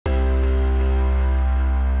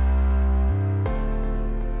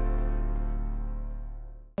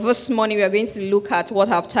This morning we are going to look at what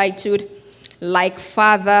I've titled, Like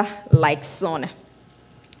Father, Like Son.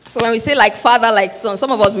 So when we say like father, like son,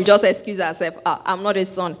 some of us will just excuse ourselves, I'm not a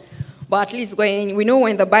son. But at least we know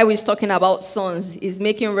when the Bible is talking about sons, it's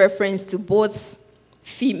making reference to both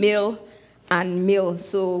female and male.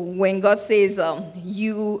 So when God says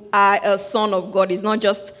you are a son of God, it's not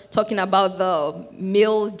just talking about the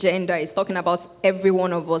male gender, it's talking about every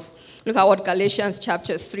one of us. Look at what Galatians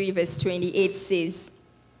chapter 3 verse 28 says.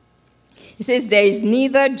 It says, there is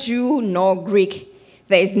neither Jew nor Greek,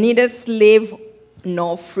 there is neither slave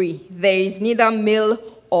nor free, there is neither male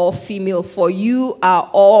or female, for you are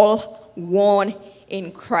all one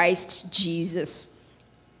in Christ Jesus.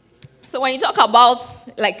 So when you talk about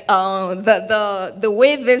like the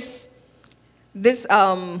way this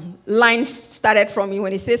line started from you,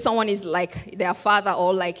 when it says someone is like their father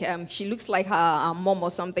or like she looks like her mom or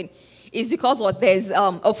something, is because there's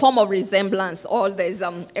a form of resemblance or there's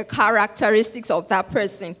a characteristics of that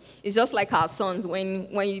person. It's just like our sons.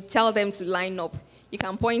 When you tell them to line up, you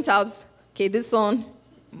can point out, okay, this son,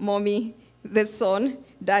 mommy, this son,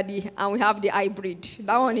 daddy, and we have the hybrid.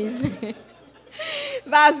 That one is,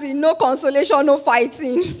 that's the no consolation, no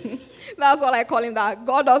fighting. That's what I call him, that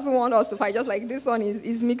God doesn't want us to fight, just like this one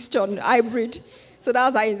is mixture, hybrid. So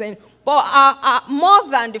that's how he's saying. But more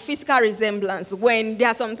than the physical resemblance, when there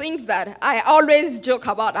are some things that I always joke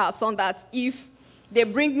about our son, that if they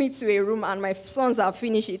bring me to a room and my sons are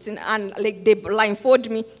finished eating and like they blindfold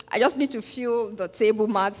me, I just need to feel the table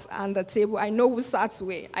mats and the table. I know who sat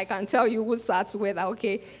where. I can tell you who sat where, that,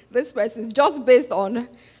 okay, this person is just based on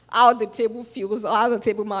how the table feels or how the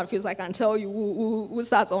table mat feels. I can tell you who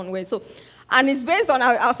sat on where. So, and it's based on,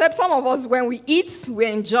 I said some of us, when we eat, we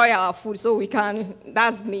enjoy our food. So we can,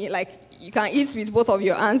 that's me, like, you can eat with both of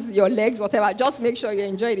your hands, your legs, whatever. Just make sure you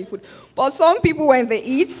enjoy the food. But some people, when they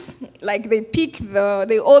eat, like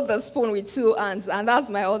they hold the spoon with two hands, and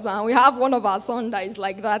that's my husband. And we have one of our sons that is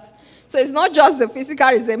like that. So it's not just the physical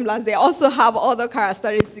resemblance. They also have other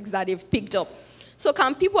characteristics that they've picked up. So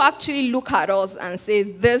can people actually look at us and say,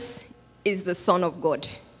 this is the Son of God?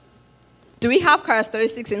 Do we have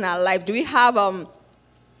characteristics in our life? Do we have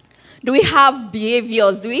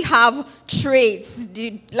behaviors? Do we have traits?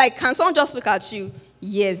 Can someone just look at you?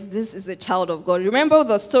 Yes, this is a child of God. Remember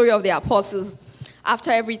the story of the apostles? After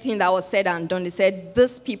everything that was said and done, they said,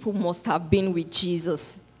 these people must have been with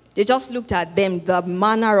Jesus. They just looked at them, the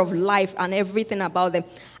manner of life and everything about them.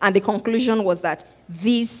 And the conclusion was that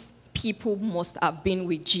these people must have been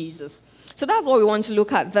with Jesus. So that's what we want to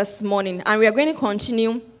look at this morning. And we are going to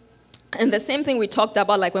continue. And the same thing we talked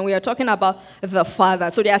about, like when we are talking about the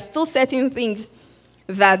Father. So there are still certain things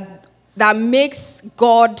that makes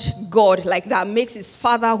God, like that makes his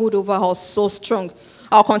fatherhood over us so strong.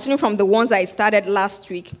 I'll continue from the ones I started last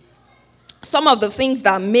week. Some of the things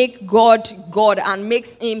that make God and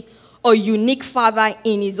makes him a unique father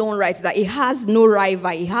in his own right, that he has no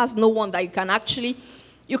rival, he has no one that you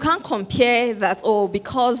can't compare that,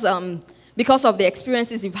 because of the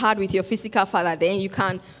experiences you've had with your physical father, then you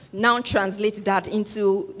can now translate that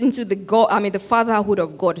into the fatherhood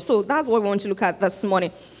of God. So that's what we want to look at this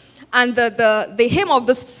morning. And the aim of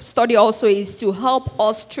this study also is to help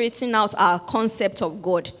us straighten out our concept of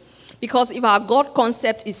God. Because if our God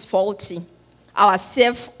concept is faulty, our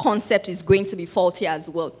self-concept is going to be faulty as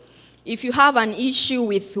well. If you have an issue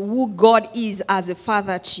with who God is as a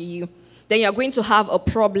father to you, then you're going to have a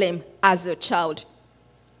problem as a child.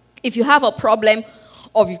 If you have a problem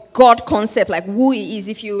of God concept, like who he is,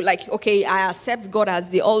 if you like, okay, I accept God as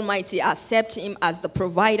the Almighty, I accept him as the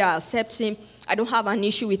provider, I accept him, I don't have an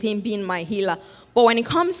issue with him being my healer. But when it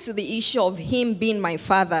comes to the issue of him being my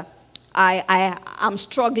father, I'm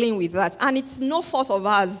struggling with that. And it's no fault of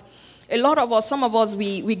ours. A lot of us, some of us,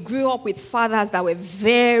 we grew up with fathers that were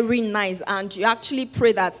very nice. And you actually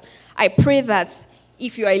I pray that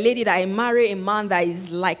if you're a lady, that I marry a man that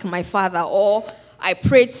is like my father, or I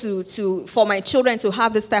pray for my children to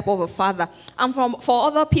have this type of a father. And for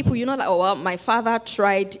other people, my father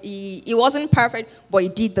tried. He wasn't perfect, but he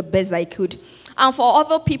did the best that he could. And for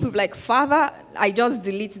other people, like, father, I just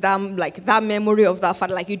delete them, like that memory of that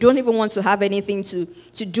father. Like, you don't even want to have anything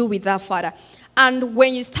to do with that father. And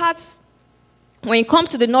when you come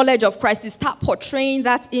to the knowledge of Christ, you start portraying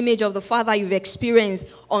that image of the father you've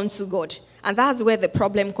experienced onto God. And that's where the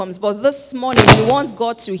problem comes. But this morning, we want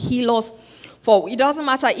God to heal us. For it doesn't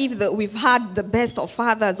matter if we've had the best of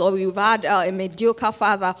fathers, or we've had a mediocre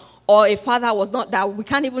father, or a father was not, that we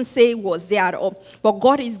can't even say was there at all. But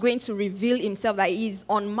God is going to reveal himself that he is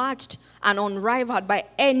unmatched and unrivaled by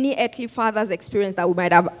any earthly father's experience that we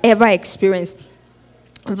might have ever experienced.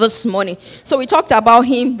 this morning. So we talked about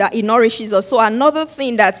him, that he nourishes us. So another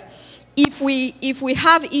thing, that if we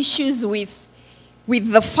have issues with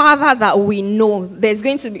the father that we know, there's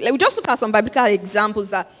going to be, like, we just look at some biblical examples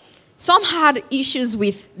that some had issues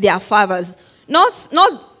with their fathers. Not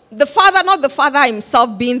the father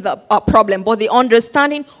himself being the problem, but the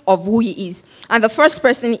understanding of who he is. And the first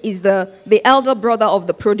person is the elder brother of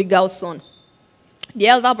the prodigal son. The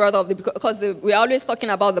elder brother of because we're always talking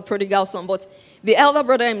about the prodigal son, but the elder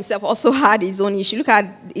brother himself also had his own issue. Look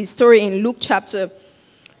at his story in Luke chapter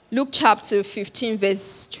 15,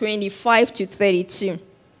 verse 25 to 32.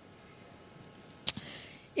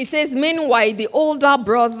 It says, meanwhile, the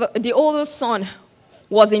older son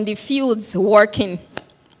was in the fields working.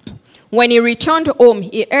 When he returned home,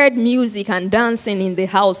 he heard music and dancing in the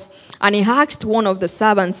house, and he asked one of the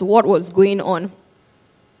servants what was going on.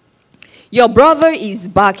 Your brother is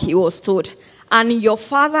back, he was told, and your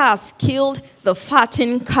father has killed the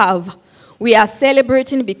fattened calf. We are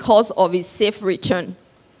celebrating because of his safe return.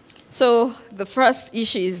 So the first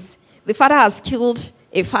issue is the father has killed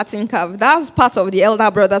a fattened calf. That's part of the elder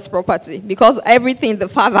brother's property, because everything the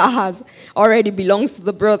father has already belongs to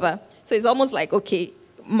the brother. So it's almost like, okay,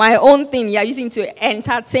 my own thing you're using to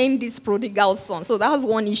entertain this prodigal son. So that's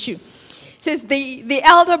one issue. It says the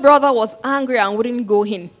elder brother was angry and wouldn't go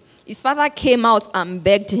in. His father came out and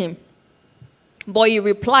begged him. But he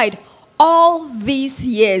replied, all these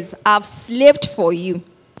years I've slaved for you.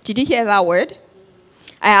 Did you hear that word?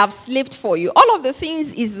 I have slaved for you. All of the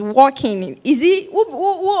things is working. Is he who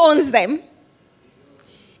owns them?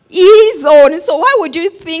 His own. So why would you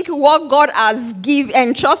think what God has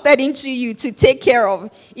entrusted into you to take care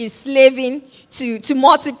of is slaving to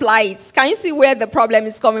multiply it? Can you see where the problem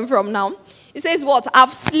is coming from now? It says what?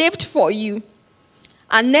 I've slaved for you.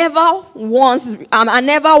 I never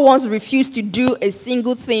once refused to do a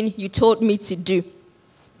single thing you told me to do.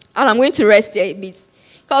 And I'm going to rest here a bit.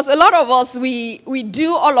 Because a lot of us, we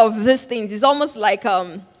do all of these things. It's almost like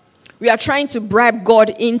we are trying to bribe God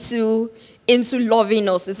into loving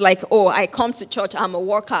us. It's like, oh, I come to church, I'm a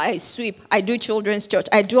worker, I sweep, I do children's church,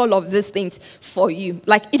 I do all of these things for you.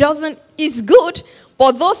 Like, it's good,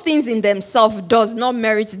 but those things in themselves does not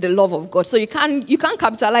merit the love of God. So you can't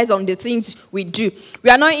capitalize on the things we do. We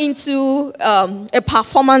are not into a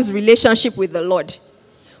performance relationship with the Lord.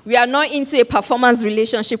 We are not into a performance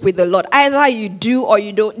relationship with the Lord. Either you do or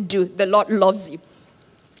you don't do. The Lord loves you.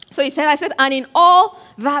 So I said, and in all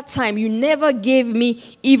that time, you never gave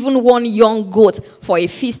me even one young goat for a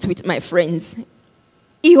feast with my friends.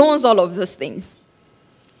 He owns all of those things.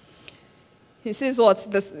 He says what?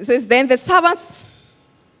 He says, then the servants,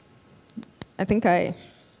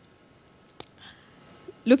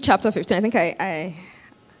 Luke chapter 15,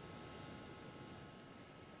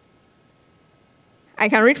 I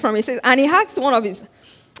can read from it. It says, and he asked one of his,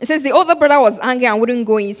 it says, the older brother was angry and wouldn't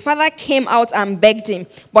go in. His father came out and begged him.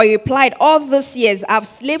 But he replied, all these years I've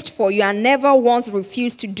slaved for you and never once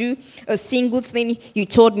refused to do a single thing you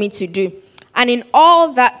told me to do. And in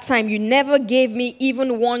all that time, you never gave me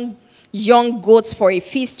even one young goat for a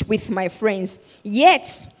feast with my friends.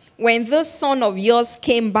 Yet, when this son of yours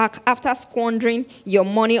came back after squandering your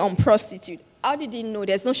money on prostitute, how did he know?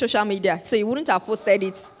 There's no social media, so he wouldn't have posted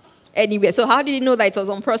it anywhere. So how did he know that it was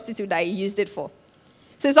on prostitute that he used it for?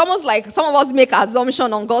 So it's almost like some of us make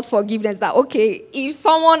assumption on God's forgiveness that, okay, if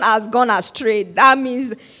someone has gone astray, that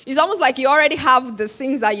means it's almost like you already have the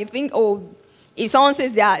things that you think, oh, if someone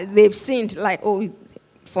says they've sinned, like, oh,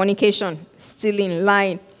 fornication, stealing,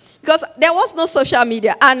 lying. Because there was no social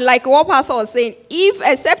media. And like what Pastor was saying,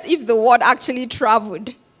 except if the word actually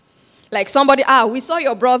traveled. Like somebody, we saw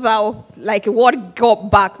your brother, like a word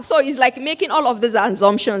got back. So it's like making all of these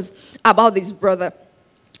assumptions about this brother.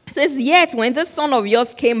 It says, yet when this son of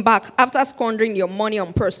yours came back after squandering your money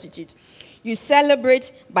on prostitute, you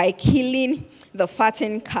celebrate by killing the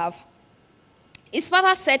fattened calf. His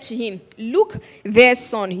father said to him, look there,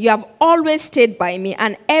 son, you have always stayed by me,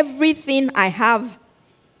 and everything I have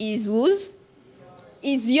is whose?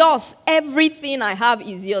 Is yours. Everything I have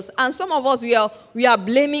is yours. And some of us, we are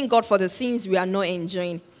blaming God for the things we are not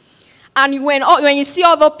enjoying. And when you see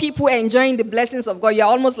other people enjoying the blessings of God, you're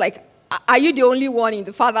almost like, are you the only one in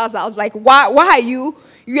the Father's house? Like, why are you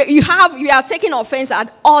are taking offense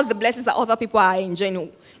at all the blessings that other people are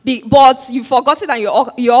enjoying? But you've forgotten that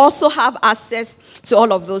you also have access to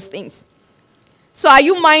all of those things. So are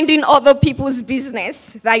you minding other people's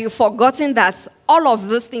business that you've forgotten that all of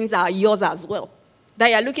those things are yours as well? That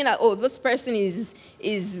you're looking at, oh, this person is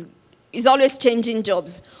always changing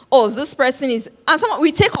jobs. Oh, this person is... And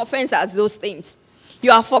we take offense at those things.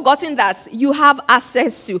 You have forgotten that you have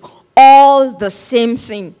access to all the same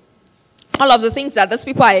thing. All of the things that those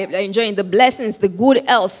people are enjoying, the blessings, the good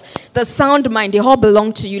health, the sound mind, they all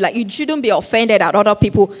belong to you. Like, you shouldn't be offended at other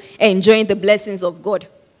people enjoying the blessings of God.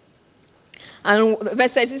 And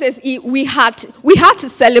verse 6 says, we had to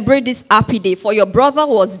celebrate this happy day, for your brother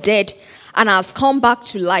was dead and has come back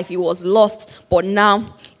to life. He was lost, but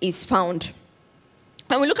now is found.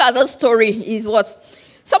 When we look at this story, is what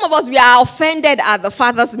some of us, we are offended at the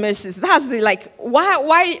Father's mercies. That's the, like,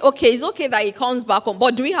 why, okay, it's okay that he comes back home,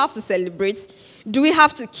 but do we have to celebrate? Do we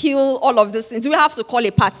have to kill all of these things? Do we have to call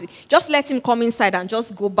a party? Just let him come inside and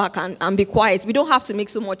just go back and be quiet. We don't have to make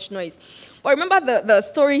so much noise. But remember the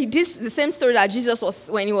story, the same story that Jesus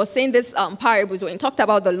was, when he was saying this parables, when he talked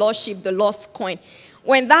about the lost sheep, the lost coin.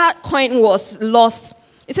 When that coin was lost,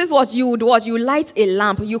 it says what you would what? You light a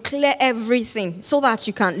lamp, you clear everything so that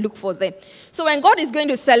you can look for them. So when God is going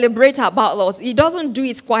to celebrate about us, he doesn't do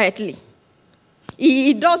it quietly.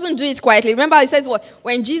 He doesn't do it quietly. Remember, he says what?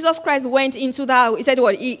 When Jesus Christ went into that, he said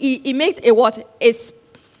what? He made a what?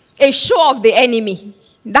 A show of the enemy.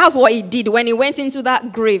 That's what he did when he went into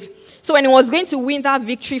that grave. So when he was going to win that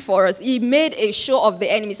victory for us, he made a show of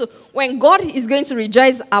the enemy. So when God is going to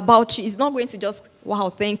rejoice about you, he's not going to just, wow,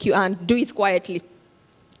 thank you, and do it quietly.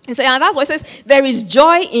 And that's why it says, there is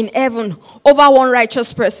joy in heaven over one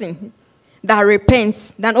righteous person that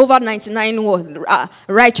repents than over 99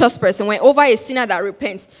 righteous person, when over a sinner that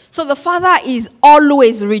repents. So the Father is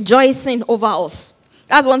always rejoicing over us.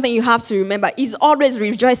 That's one thing you have to remember. He's always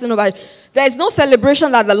rejoicing over it. There is no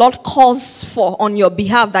celebration that the Lord calls for on your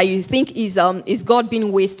behalf that you think is God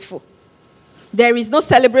being wasteful. There is no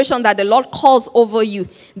celebration that the Lord calls over you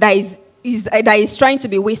that is trying to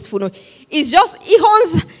be wasteful. No. It's just, he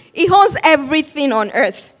owns everything on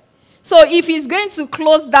earth. So if he's going to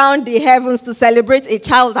close down the heavens to celebrate a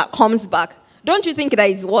child that comes back, don't you think that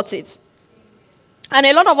is worth it? And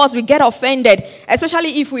a lot of us, we get offended,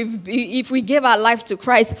 especially if we gave our life to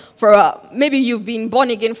Christ for, maybe you've been born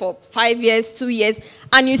again for 5 years, 2 years,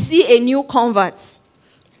 and you see a new convert.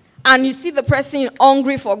 And you see the person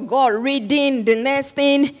hungry for God, reading, the next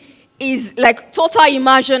thing is like total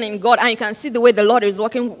immersion in God. And you can see the way the Lord is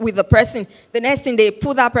working with the person. The next thing, they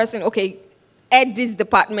put that person, okay, head this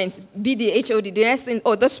department, be the HOD. The next thing,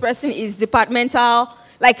 oh, this person is departmental.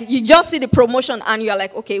 Like, you just see the promotion and you're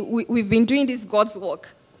like, okay, we've been doing this God's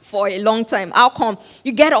work for a long time. How come?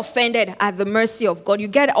 You get offended at the mercy of God. You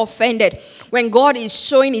get offended when God is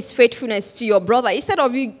showing his faithfulness to your brother. Instead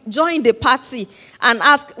of you join the party and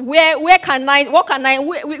ask, which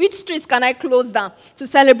streets can I close down to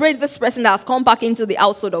celebrate this person that has come back into the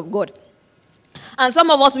household of God? And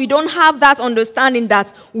some of us, we don't have that understanding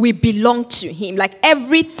that we belong to him. Like,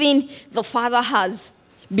 everything the Father has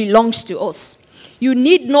belongs to us. You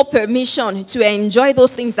need no permission to enjoy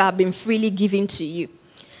those things that have been freely given to you.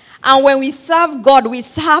 And when we serve God, we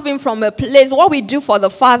serve him from a place. What we do for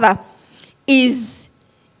the Father is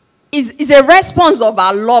a response of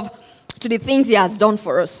our love to the things he has done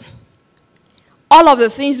for us. All of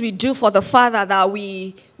the things we do for the Father, that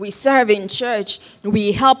we serve in church,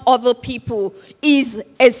 we help other people, is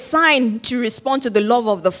a sign to respond to the love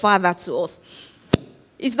of the Father to us.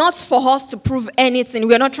 It's not for us to prove anything.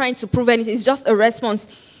 We're not trying to prove anything. It's just a response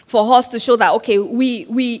for us to show that, okay, we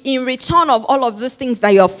in return of all of those things that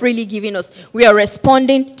you are freely giving us, we are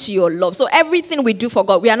responding to your love. So everything we do for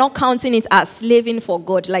God, we are not counting it as slaving for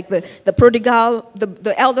God. Like the prodigal,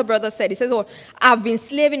 the elder brother said, he says, oh, I've been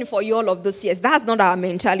slaving for you all of those years. That's not our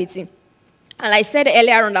mentality. And I said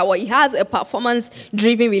earlier on that he has a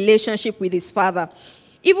performance-driven relationship with his Father.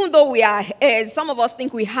 Even though we are heirs, some of us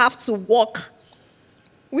think we have to work.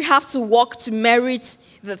 We have to work to merit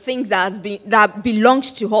the things that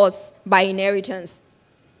belongs to us by inheritance.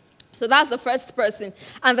 So that's the first person.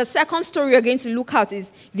 And the second story we're going to look at is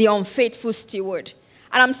the unfaithful steward.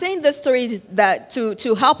 And I'm saying this story that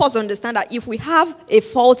to help us understand that if we have a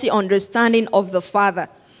faulty understanding of the Father,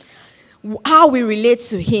 how we relate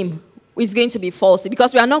to him is going to be faulty,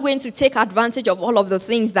 because we are not going to take advantage of all of the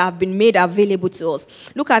things that have been made available to us.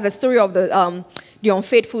 Look at the story of the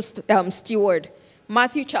unfaithful steward.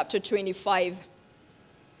 Matthew chapter 25.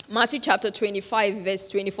 Matthew chapter 25, verse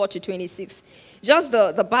 24 to 26. Just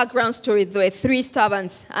the background story, there were 3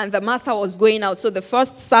 servants, and the master was going out. So the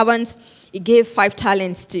first servant, he gave 5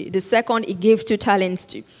 talents to. The second, he gave 2 talents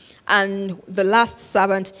to. And the last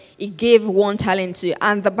servant, he gave 1 talent to.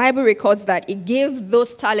 And the Bible records that he gave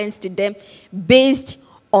those talents to them based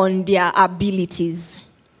on their abilities.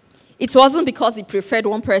 It wasn't because he preferred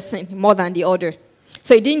one person more than the other.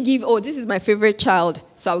 So he didn't give, oh, this is my favorite child,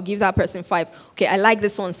 so I'll give that person 5. Okay, I like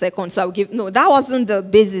this one second, so I'll give. No, that wasn't the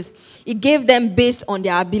basis. He gave them based on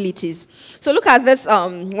their abilities. So look at this,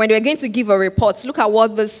 when they were going to give a report, look at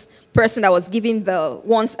what this person that was giving the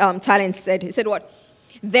one talent said. He said what?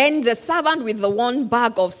 Then the servant with the one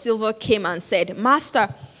bag of silver came and said,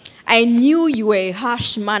 Master, I knew you were a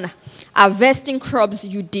harsh man, harvesting crops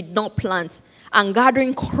you did not plant, and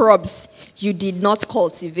gathering crops you did not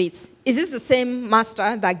cultivate. Is this the same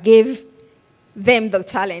master that gave them the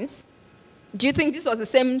talents? Do you think this was the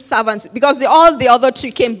same servant? Because all the other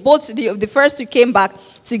two came, both the first two came back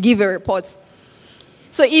to give a report.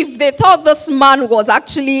 So if they thought this man was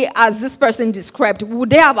actually as this person described, would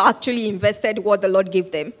they have actually invested what the Lord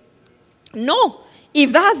gave them? No.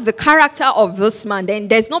 If that's the character of this man, then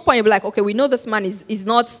there's no point in like, okay, we know this man is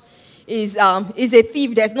a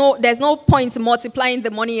thief. There's no point in multiplying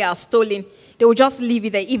the money he has stolen. They will just leave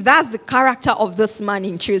it there. If that's the character of this man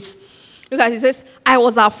in truth. Look at it, says, I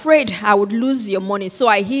was afraid I would lose your money, so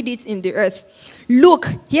I hid it in the earth. Look,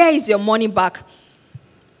 here is your money back.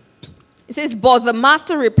 It says, but the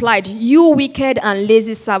master replied, you wicked and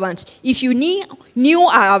lazy servant, if you knew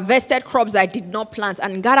I harvested crops I did not plant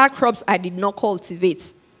and gathered crops I did not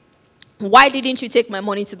cultivate, why didn't you take my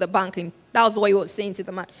money to the bank? And that was what he was saying to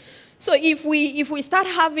the man. So if we start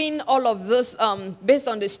having all of this based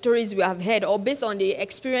on the stories we have heard or based on the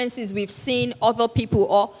experiences we've seen other people,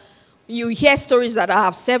 or you hear stories that I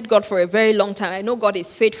have served God for a very long time. I know God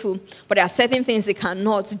is faithful, but there are certain things they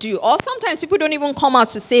cannot do. Or sometimes people don't even come out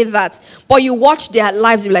to say that, but you watch their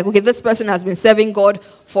lives, you're like, okay, this person has been serving God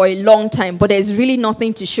for a long time, but there's really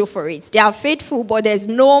nothing to show for it. They are faithful, but there's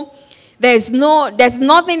nothing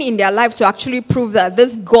in their life to actually prove that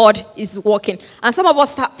this God is working. And some of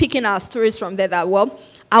us start picking our stories from there that, well,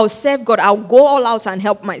 I'll serve God. I'll go all out and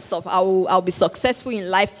help myself. I'll be successful in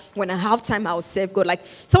life. When I have time, I'll serve God. Like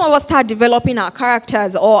some of us start developing our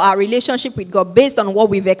characters or our relationship with God based on what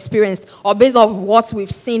we've experienced or based on what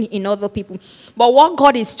we've seen in other people. But what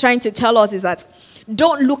God is trying to tell us is that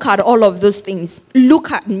don't look at all of those things.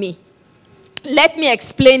 Look at me. Let me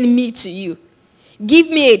explain me to you. Give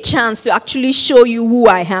me a chance to actually show you who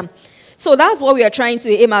I am. So that's what we are trying to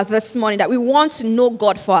aim at this morning, that we want to know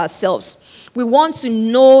God for ourselves. We want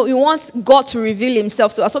God to reveal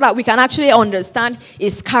himself to us so that we can actually understand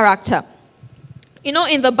his character. You know,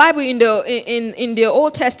 in the Bible, in the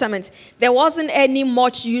Old Testament, there wasn't any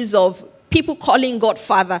much use of people calling God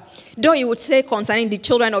Father. Though he would say concerning the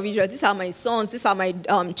children of Israel, these are my sons, these are my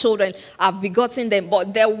children, I've begotten them.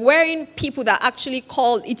 But there weren't people that actually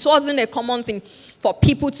called, it wasn't a common thing for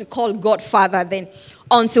people to call God Father then.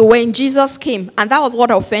 Until when Jesus came, and that was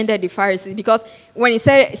what offended the Pharisees, because when he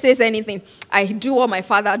says anything, I do what my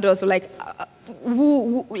Father does, like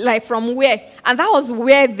from where? And that was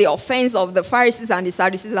where the offense of the Pharisees and the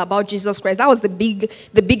Sadducees about Jesus Christ, that was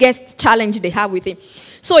the biggest challenge they have with him.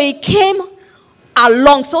 So he came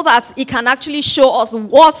along so that he can actually show us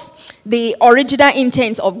what the original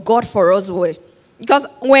intent of God for us were. Because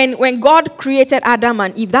when God created Adam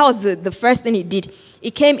and Eve, that was the first thing he did. He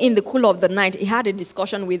came in the cool of the night. He had a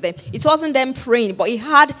discussion with them. It wasn't them praying, but he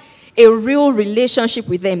had a real relationship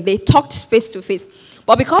with them. They talked face to face.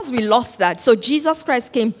 But because we lost that, so Jesus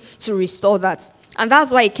Christ came to restore that. And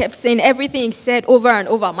that's why he kept saying everything he said over and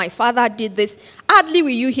over. My Father did this. Hardly will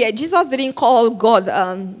you hear. Jesus didn't call God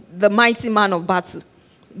the mighty man of battle.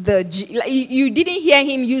 You didn't hear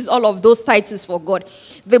him use all of those titles for God.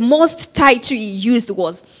 The most title he used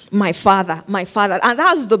was my Father, my Father. And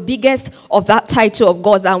that's the biggest of that title of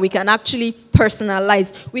God that we can actually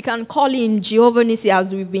personalize. We can call him Jehovah Nissi,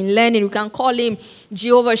 as we've been learning. We can call him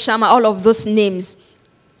Jehovah Shammah, all of those names.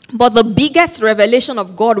 But the biggest revelation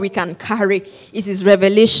of God we can carry is his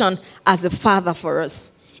revelation as a Father for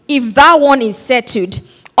us. If that one is settled,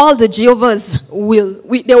 all the Jehovahs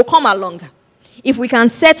they will come along. If we can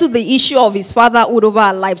settle the issue of his fatherhood over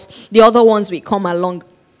our lives, the other ones will come along.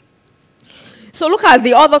 So look at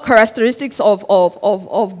the other characteristics of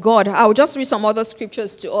God. I'll just read some other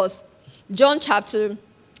scriptures to us. John chapter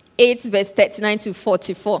 8, verse 39 to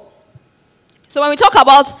 44. So when we talk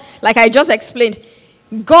about, like I just explained,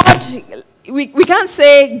 God, we can't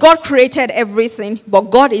say God created everything, but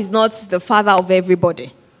God is not the father of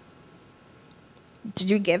everybody. Did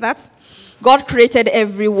you get that? God created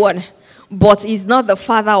everyone, but he's not the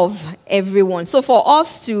father of everyone. So for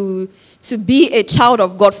us to be a child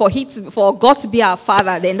of God, for God to be our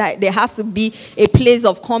father, then there has to be a place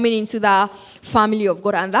of coming into that family of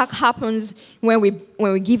God. And that happens when we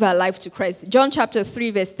give our life to Christ. John chapter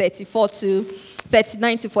 3, verse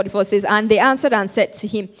 39 to 44 says, and they answered and said to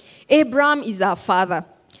him, Abraham is our father.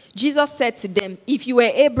 Jesus said to them, if you were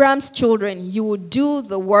Abraham's children, you would do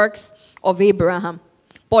the works of Abraham.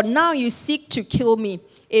 But now you seek to kill me,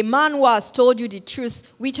 a man who has told you the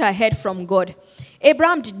truth which I heard from God.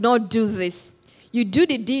 Abraham did not do this. You do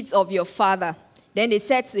the deeds of your father. Then they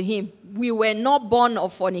said to him, we were not born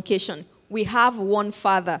of fornication. We have one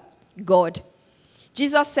Father, God.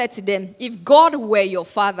 Jesus said to them, if God were your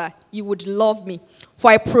Father, you would love me.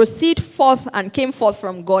 For I proceed forth and came forth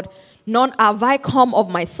from God. None have I come of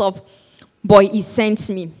myself, but he sent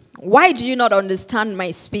me. Why do you not understand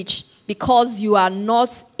my speech? Because you are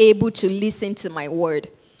not able to listen to my word.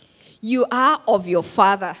 You are of your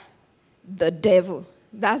father, the devil.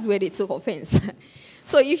 That's where they took offense.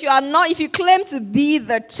 So if you claim to be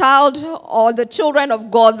the child or the children of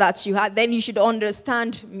God that you had, then you should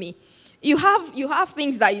understand me. You have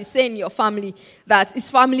things that you say in your family that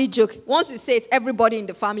it's family joke. Once you say it, everybody in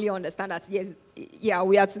the family understand that, yes, yeah,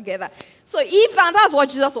 we are together. So and that's what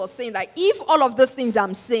Jesus was saying, that if all of those things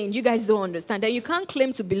I'm saying, you guys don't understand, then you can't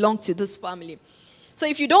claim to belong to this family. So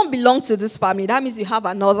if you don't belong to this family, that means you have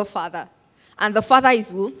another father. And the father is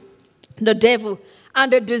who? The devil.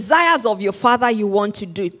 And the desires of your father you want to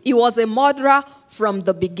do. He was a murderer from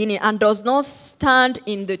the beginning and does not stand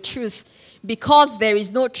in the truth, because there is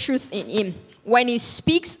no truth in him. When he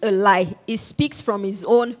speaks a lie, he speaks from his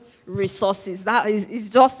own resources. That is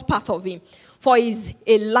just part of him. For he's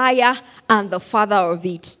a liar and the father of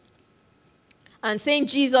it. And saying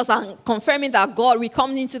Jesus and confirming that God, we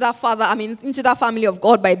come into that into that family of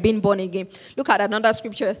God by being born again. Look at another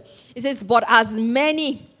scripture. It says, but as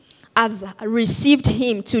many as received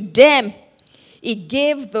him, to them he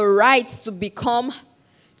gave the right to become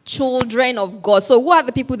children of God. So who are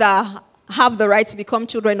the people that have the right to become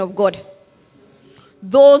children of God?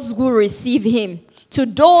 Those who receive him. To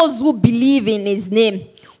those who believe in his name,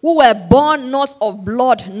 who were born not of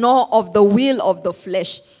blood, nor of the will of the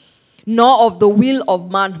flesh, nor of the will of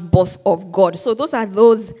man, but of God. So those are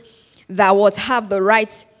those that would have the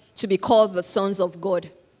right to be called the sons of God.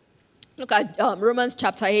 Look at Romans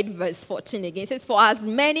chapter 8, verse 14 again. It says, for as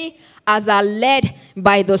many as are led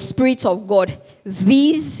by the Spirit of God,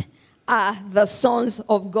 these are the sons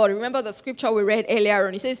of God. Remember the scripture we read earlier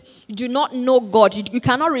on. It says, you do not know God. You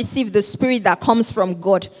cannot receive the Spirit that comes from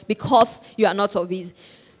God because you are not of his.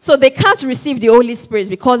 So they can't receive the Holy Spirit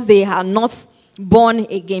because they are not born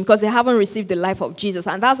again, because they haven't received the life of Jesus.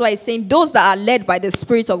 And that's why it's saying those that are led by the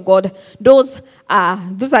Spirit of God, those are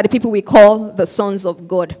the people we call the sons of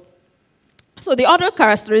God. So the other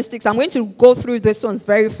characteristics, I'm going to go through these ones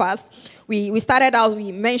very fast. We started out,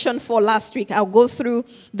 we mentioned 4 last week. I'll go through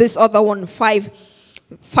this other one, five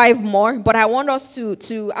more. But I want us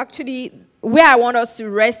to actually, where I want us to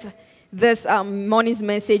rest this morning's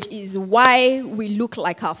message is why we look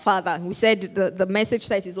like our father. We said the message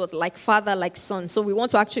says it was like father, like son. So we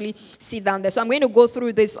want to actually sit down there. So I'm going to go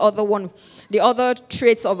through this other one, the other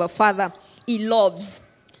traits of a father. He loves.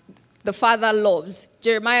 The father loves.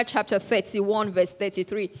 Jeremiah chapter 31, verse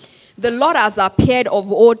 33. The Lord has appeared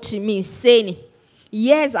of old to me, saying,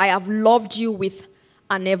 yes, I have loved you with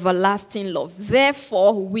an everlasting love.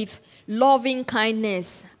 Therefore, with loving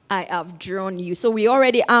kindness, I have drawn you. So we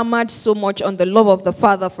already hammered so much on the love of the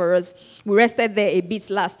Father for us. We rested there a bit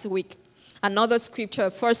last week. Another scripture,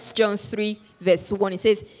 1 John 3, verse 1. It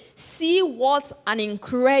says, see what an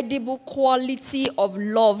incredible quality of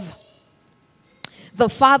love the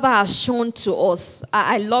Father has shown to us.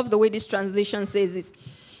 I love the way this translation says it.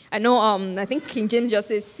 I know, I think King James just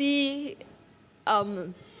says, see,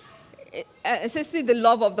 it says, see the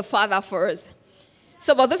love of the Father for us.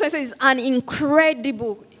 So, but this one says, an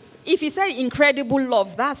incredible. If he said incredible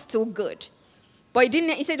love, that's still good. But he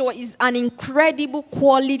didn't. He said what is an incredible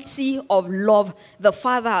quality of love the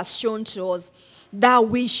Father has shown to us, that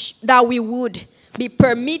we would be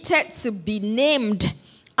permitted to be named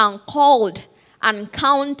and called and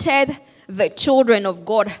counted the children of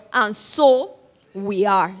God. And so we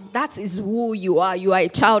are. That is who you are. You are a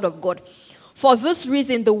child of God. For this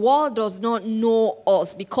reason, the world does not know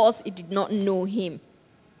us, because it did not know him.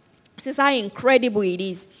 This is how incredible it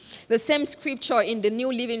is. The same scripture in the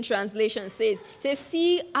New Living Translation says,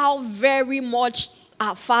 see how very much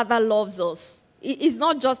our Father loves us. It's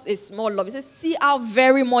not just a small love. It says, see how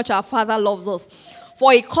very much our Father loves us.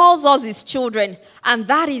 For he calls us his children, and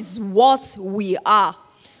that is what we are.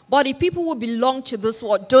 But the people who belong to this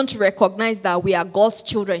world don't recognize that we are God's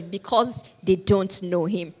children because they don't know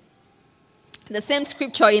him. The same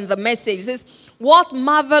scripture in the Message says, what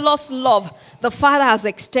marvelous love the Father has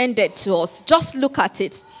extended to us. Just look at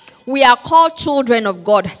it. We are called children of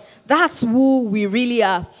God. That's who we really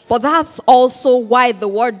are. But that's also why the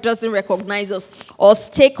world doesn't recognize us or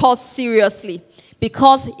take us seriously,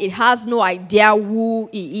 because it has no idea who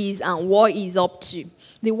he is and what he's up to.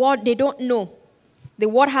 The world, they don't know. The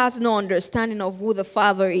world has no understanding of who the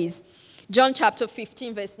Father is. John chapter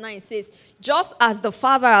 15 verse 9 says, just as the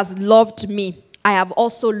Father has loved me, I have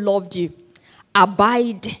also loved you.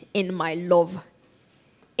 abide in my love.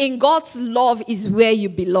 In God's love is where you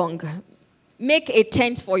belong. Make a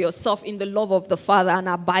tent for yourself in the love of the Father and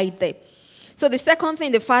abide there. So the second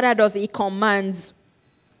thing the Father does, he commands.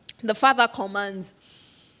 The Father commands.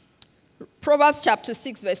 Proverbs chapter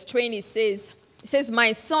 6 verse 20 says,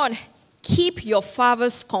 my son, keep your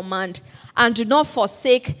father's command and do not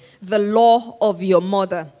forsake the law of your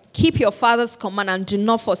mother. Keep your father's command and do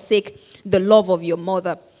not forsake the love of your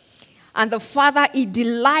mother. And the Father, he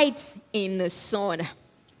delights in the Son.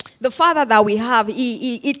 The Father that we have,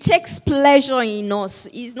 he takes pleasure in us.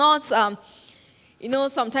 He's not,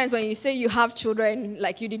 sometimes when you say you have children,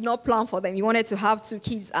 like you did not plan for them, you wanted to have 2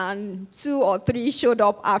 kids and 2 or 3 showed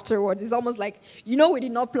up afterwards. It's almost like, we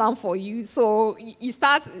did not plan for you. So you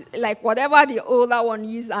start, like whatever the older one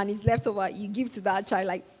uses and is left over, you give to that child,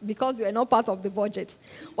 like because you are not part of the budget.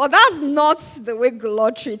 Well, that's not the way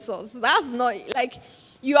God treats us. That's not, like,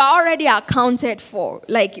 you are already accounted for.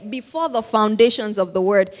 Like, before the foundations of the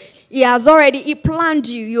world, he planned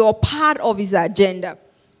you. You're part of his agenda.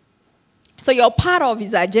 So you're part of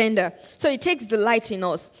his agenda. So he takes delight in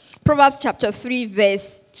us. Proverbs chapter 3,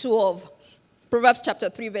 verse 12. Proverbs chapter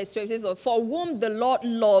 3, verse 12 says, for whom the Lord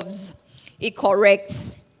loves, he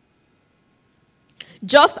corrects.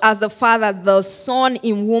 Just as the Father, the Son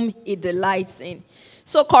in whom he delights in.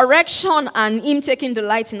 So correction and him taking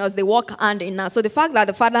delight in us, they work hand in hand. So the fact that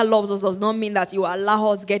the Father loves us does not mean that you allow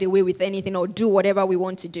us get away with anything or do whatever we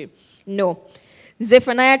want to do. No.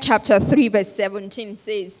 Zephaniah chapter 3 verse 17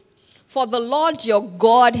 says, for the Lord your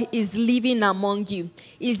God is living among you.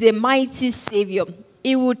 He is a mighty Savior.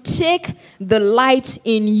 He will take delight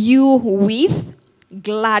in you with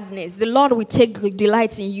gladness. The Lord will take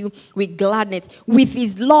delight in you with gladness. With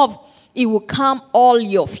his love, he will calm all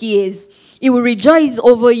your fears. He will rejoice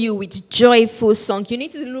over you with joyful song. You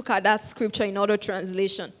need to look at that scripture in other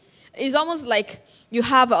translation. It's almost like you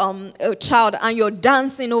have a child and you're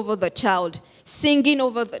dancing over the child, singing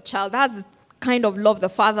over the child. That's the kind of love the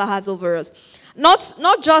Father has over us.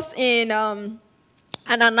 Not just in an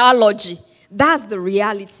analogy. That's the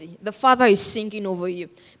reality. The Father is singing over you.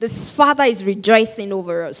 The Father is rejoicing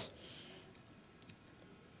over us.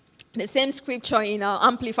 The same scripture in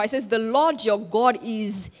Amplify says, the Lord your God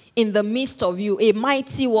is in the midst of you, a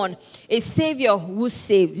mighty one, a Savior who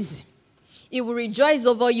saves. He will rejoice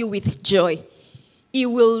over you with joy. He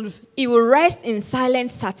will rest in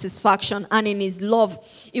silent satisfaction, and in his love,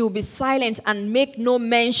 he will be silent and make no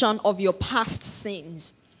mention of your past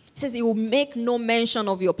sins. He says he will make no mention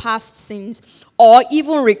of your past sins or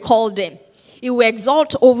even recall them. He will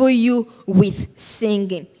exalt over you with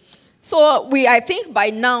singing. So I think by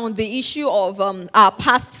now the issue of our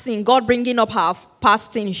past sin, God bringing up our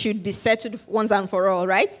past sin, should be settled once and for all,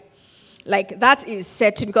 right? Like that is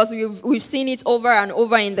settled because we've seen it over and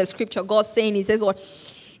over in the scripture. God saying, he says what?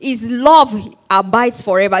 His love abides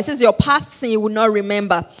forever. It says your past sin you will not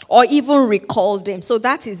remember or even recall them. So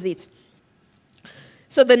that is it.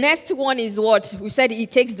 So the next one is what? We said he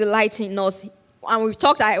takes delight in us. And we've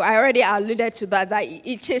talked, I already alluded to that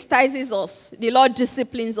he chastises us. The Lord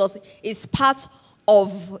disciplines us. It's part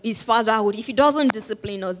of his fatherhood. If he doesn't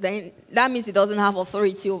discipline us, then that means he doesn't have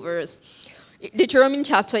authority over us. Deuteronomy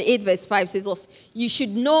chapter 8 verse 5 says, you should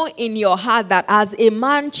know in your heart that as a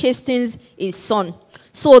man chastens his son,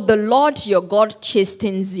 so the Lord your God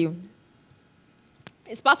chastens you.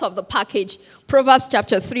 It's part of the package. Proverbs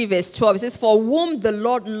chapter 3 verse 12, it says, for whom the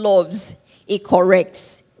Lord loves, he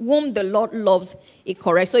corrects. Whom the Lord loves, he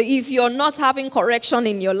corrects. So if you're not having correction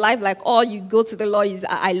in your life, like all you go to the Lord is,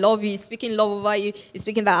 I love you, he's speaking love over you, he's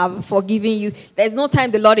speaking that I've forgiven you. There's no time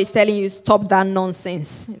the Lord is telling you, stop that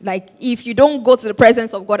nonsense. Like if you don't go to the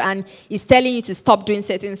presence of God and he's telling you to stop doing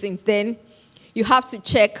certain things, then you have to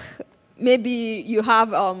check. Maybe you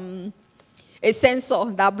have a sensor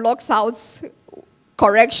that blocks out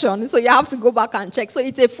correction, so you have to go back and check. So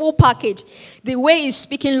it's a full package. The way he's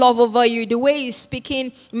speaking love over you, the way he's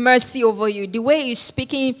speaking mercy over you, the way he's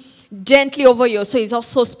speaking gently over you, so he's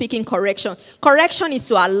also speaking correction. Correction is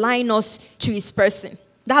to align us to his person.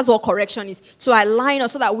 That's what correction is, to align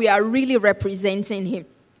us so that we are really representing him.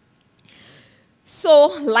 So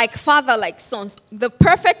like father, like sons, the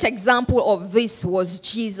perfect example of this was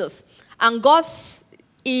Jesus. And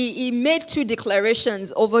he made 2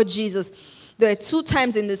 declarations over Jesus. There are 2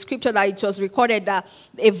 times in the scripture that it was recorded that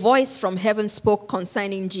a voice from heaven spoke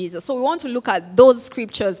concerning Jesus. So we want to look at those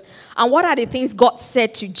scriptures and what are the things God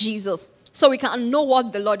said to Jesus so we can know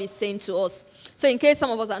what the Lord is saying to us. So in case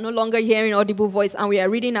some of us are no longer hearing audible voice and we are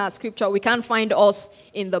reading our scripture, we can't find us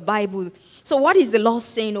in the Bible. So what is the Lord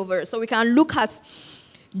saying over us? So we can look at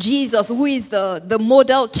Jesus, who is the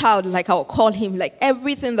model child, like I'll call him, like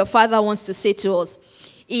everything the Father wants to say to us,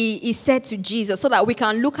 he said to Jesus, so that we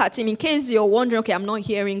can look at him. In case you're wondering, okay, I'm not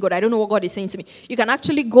hearing God, I don't know what God is saying to me. You can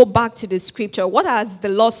actually go back to the scripture. What has the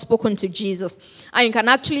Lord spoken to Jesus? And you can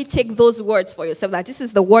actually take those words for yourself, that this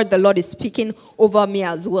is the word the Lord is speaking over me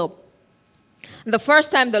as well. The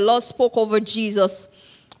first time the Lord spoke over Jesus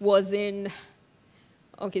was in...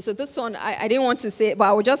 Okay, so this one, I didn't want to say it, but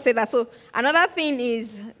I will just say that. So another thing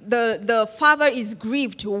is the Father is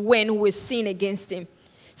grieved when we sin against him.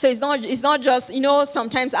 So it's not just,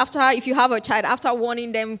 sometimes if you have a child, after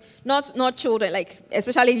warning them, not children, like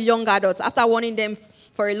especially young adults, after warning them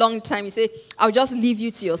for a long time, you say, I'll just leave you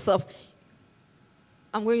to yourself.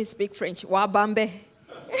 I'm going to speak French. Wa bambe.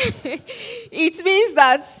 It means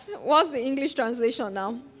that, what's the English translation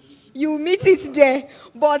now? You meet it there.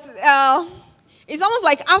 But it's almost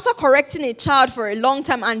like after correcting a child for a long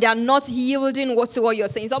time and they are not yielding to what you're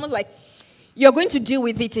saying, it's almost like you're going to deal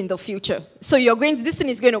with it in the future. So this thing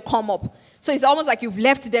is going to come up. So it's almost like you've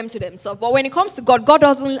left them to themselves. But when it comes to God, God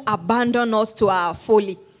doesn't abandon us to our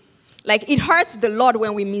folly. Like, it hurts the Lord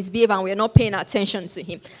when we misbehave and we're not paying attention to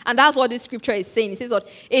him. And that's what this scripture is saying. It says that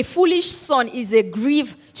a foolish son is a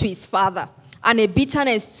grief to his father and a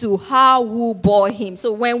bitterness to her who bore him.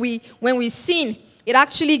 So when we sin, it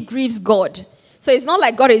actually grieves God. So it's not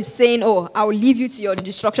like God is saying, oh, I will leave you to your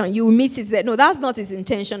destruction. You will meet it there. No, that's not his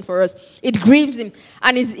intention for us. It grieves him.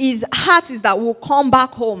 And his heart is that we'll come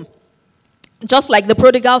back home. Just like the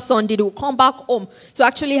prodigal son did, we'll come back home to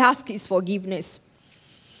actually ask his forgiveness.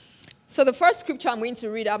 So the first scripture I'm going to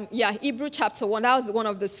read, Hebrew chapter 1. That was one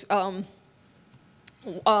of the...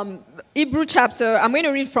 Hebrew chapter, I'm going to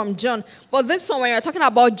read from John. But this one, when you're talking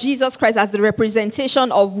about Jesus Christ as the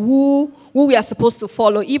representation of who we are supposed to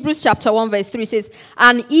follow, Hebrews chapter 1 verse 3 says,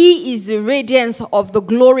 and he is the radiance of the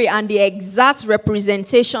glory and the exact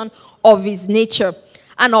representation of his nature,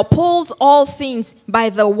 and upholds all things by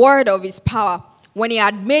the word of his power. When he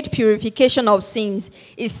had made purification of sins,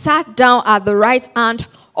 he sat down at the right hand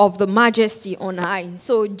of the majesty on high.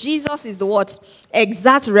 So Jesus is the what?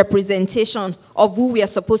 Exact representation of who we are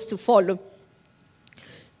supposed to follow.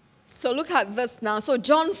 So look at this now. So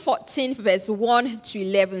John 14 verse 1 to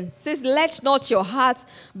 11 says, let not your heart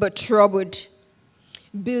be troubled.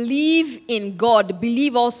 Believe in God.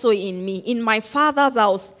 Believe also in me. In my Father's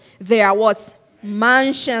house there are what?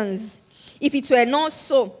 Mansions. If it were not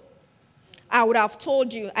so, I would have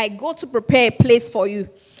told you, I go to prepare a place for you.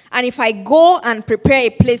 And if I go and prepare a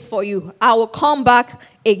place for you, I will come back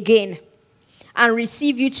again and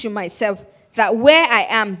receive you to myself, that where I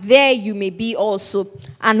am, there you may be also.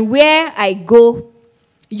 And where I go,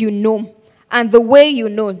 you know, and the way you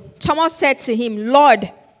know. Thomas said to him,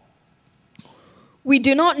 Lord, we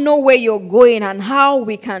do not know where you're going and how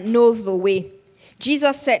we can know the way.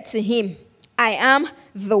 Jesus said to him, I am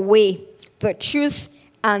the way, the truth,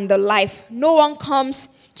 and the life. No one comes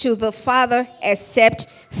to the Father except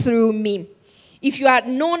through me. If you had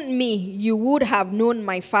known me, you would have known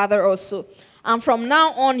my Father also. And from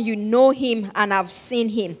now on you know him and have seen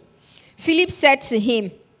him. Philip said to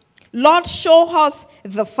him, Lord, show us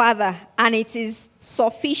the Father, and it is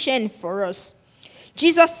sufficient for us.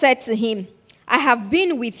 Jesus said to him, I have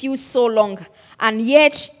been with you so long, and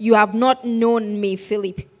yet you have not known me,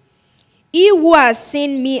 Philip. He who has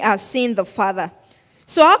seen me has seen the Father.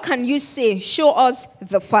 So how can you say, show us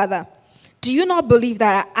the Father? Do you not believe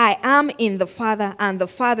that I am in the Father and the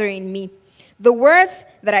Father in me? The words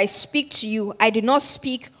that I speak to you, I do not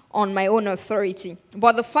speak on my own authority,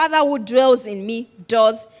 but the Father who dwells in me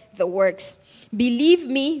does the works. Believe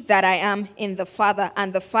me that I am in the Father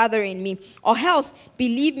and the Father in me, or else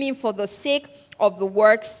believe me for the sake of the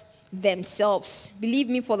works themselves. Believe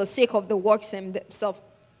me for the sake of the works themselves.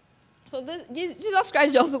 So Jesus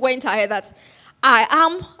Christ just went ahead that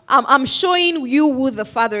I'm showing you who the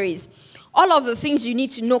Father is. All of the things you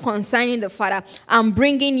need to know concerning the Father, I'm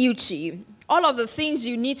bringing you to you. All of the things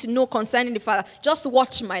you need to know concerning the Father, just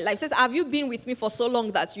watch my life. It says, have you been with me for so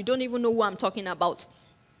long that you don't even know who I'm talking about?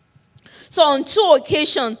 So on 2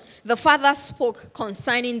 occasions, the Father spoke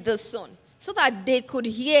concerning the Son, so that they could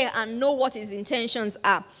hear and know what his intentions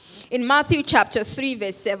are. In Matthew chapter 3,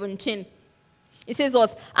 verse 17, it says,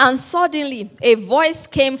 and suddenly a voice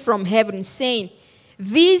came from heaven saying,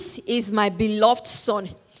 this is my beloved Son,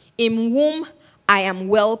 in whom I am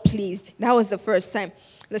well pleased. That was the first time.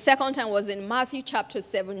 The second time was in Matthew chapter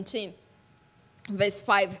 17, verse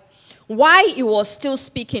 5. While he was still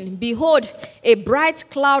speaking, behold, a bright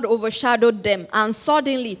cloud overshadowed them, and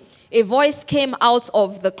suddenly a voice came out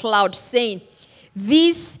of the cloud saying,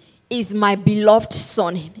 this is my beloved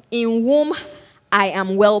Son, in whom I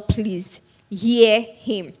am well pleased. hear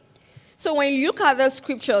him. So when you look at the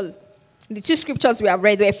scriptures, the two scriptures we have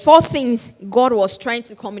read, there were four things God was trying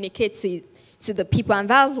to communicate to the people. And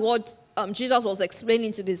that's what Jesus was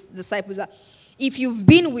explaining to his disciples. That if you've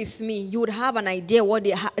been with me, you would have an idea what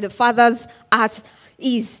the Father's heart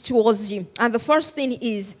is towards you. And the first thing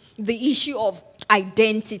is the issue of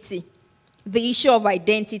identity. The issue of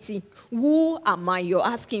identity. Who am I? You're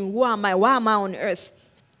asking, who am I? Why am I on earth?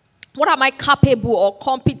 What am I capable or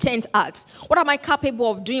competent at? What am I capable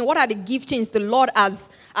of doing? What are the giftings the Lord has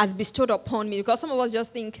bestowed upon me? Because some of us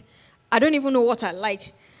just think, I don't even know what I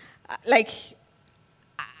like. Like,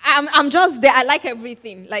 I'm just there. I like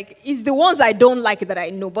everything. Like, it's the ones I don't like that I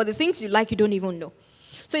know. But the things you like, you don't even know.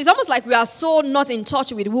 So it's almost like we are so not in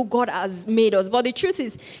touch with who God has made us. But the truth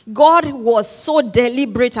is, God was so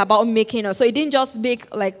deliberate about making us. So he didn't just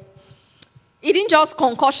he didn't just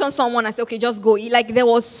concussion someone and say, okay, just go. There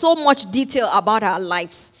was so much detail about our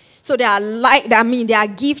lives. So there are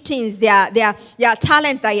giftings, there are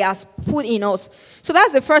talents that he has put in us. So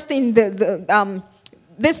that's the first thing,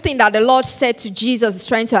 this thing that the Lord said to Jesus is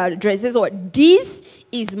trying to address. This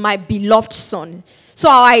is my beloved son. So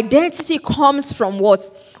our identity comes from what?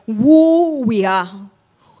 Who we are.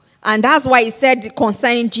 And that's why he said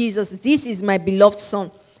concerning Jesus, this is my beloved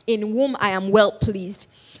son, in whom I am well pleased.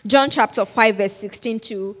 John chapter 5, verse 16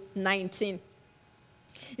 to 19.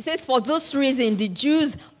 It says, for this reason the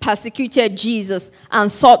Jews persecuted Jesus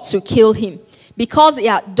and sought to kill him, because he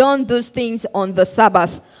had done those things on the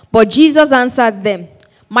Sabbath. But Jesus answered them,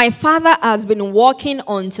 my Father has been working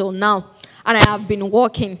until now, and I have been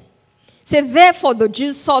working. So therefore the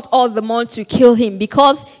Jews sought all the more to kill him,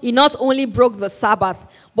 because he not only broke the Sabbath,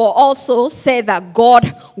 but also said that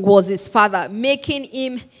God was his Father, making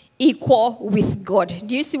him equal with God.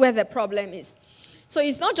 Do you see where the problem is? So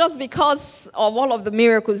it's not just because of all of the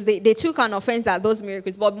miracles. They took an offense at those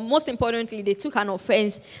miracles. But most importantly, they took an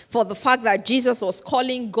offense for the fact that Jesus was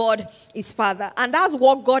calling God his Father. And that's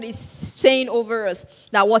what God is saying over us.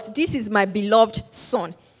 That this is my beloved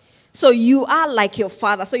son. So you are like your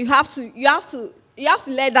father. So you have to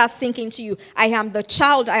let that sink into you. I am the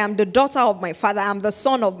child. I am the daughter of my father. I am the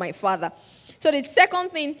son of my father. So the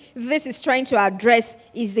second thing this is trying to address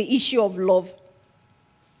is the issue of love.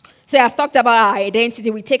 So I have talked about our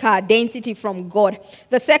identity. We take our identity from God.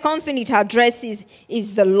 The second thing it addresses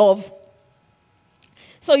is the love.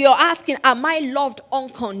 So you're asking, am I loved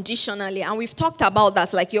unconditionally? And we've talked about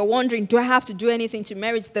that. Like you're wondering, do I have to do anything to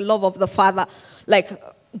merit the love of the Father? Like,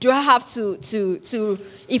 do I have to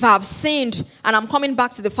if I've sinned and I'm coming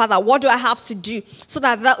back to the Father, what do I have to do so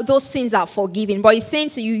that those sins are forgiven? But he's saying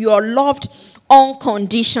to you, you're loved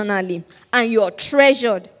unconditionally and you're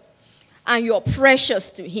treasured and you're precious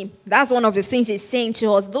to him. That's one of the things he's saying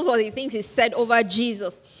to us. Those are the things he said over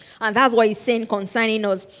Jesus. And that's what he's saying concerning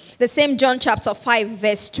us. The same John chapter 5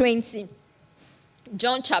 verse 20.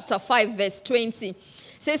 John chapter 5 verse 20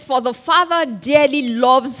 says, for the Father dearly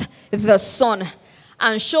loves the Son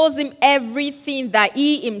and shows him everything that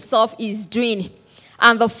he himself is doing.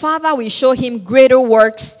 And the Father will show him greater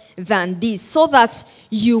works than these, so that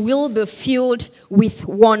you will be filled with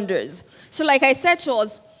wonders. So like I said to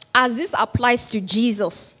us, as this applies to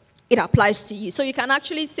Jesus, it applies to you. So you can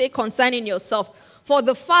actually say concerning yourself, for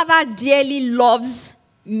the Father dearly loves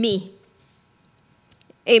me.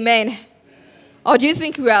 Amen. Amen. Or do you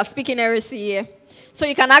think we are speaking heresy here? So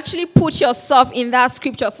you can actually put yourself in that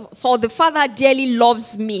scripture. For the Father dearly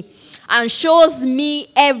loves me and shows me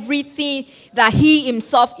everything that he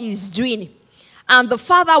himself is doing. And the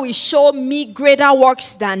Father will show me greater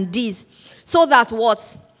works than these, so that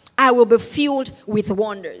what? I will be filled with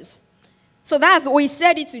wonders. So that's we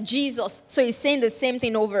said it to Jesus. So he's saying the same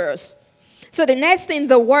thing over us. So the next thing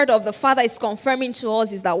the word of the Father is confirming to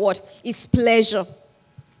us is that what? Is pleasure.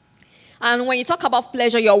 And when you talk about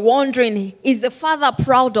pleasure, you're wondering, is the Father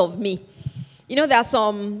proud of me? You know, there are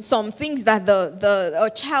some things that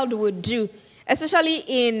a child would do,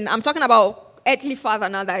 especially I'm talking about earthly father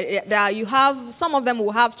now, that you have, some of them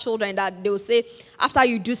will have children that they will say, after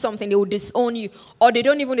you do something, they will disown you. Or they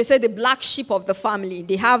say the black sheep of the family.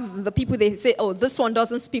 They have the people, they say, oh, this one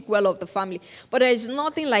doesn't speak well of the family. But there is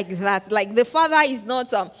nothing like that. Like the Father is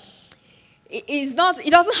not... He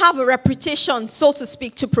doesn't have a reputation, so to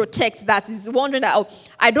speak, to protect that. He's wondering that, oh,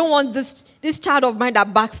 I don't want this child of mine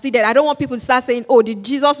that backslided. I don't want people to start saying, oh,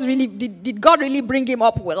 did God really bring him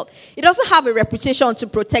up well? He doesn't have a reputation to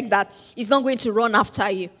protect that. He's not going to run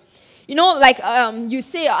after you. You know, like you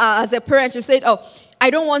say as a parent, you say, oh, I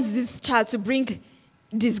don't want this child to bring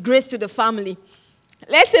disgrace to the family.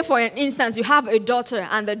 Let's say, for an instance, you have a daughter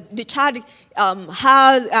and the child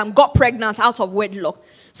got pregnant out of wedlock.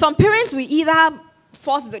 Some parents will either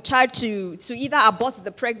force the child to either abort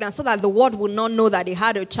the pregnancy so that the world will not know that they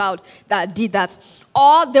had a child that did that.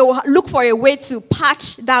 Or they will look for a way to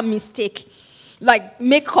patch that mistake. Like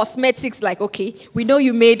make cosmetics like, okay, we know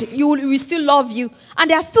we still love you. And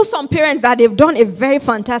there are still some parents that they've done a very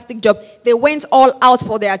fantastic job. They went all out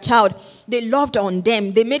for their child. They loved on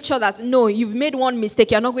them. They made sure that, no, you've made one mistake.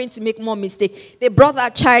 You're not going to make more mistake. They brought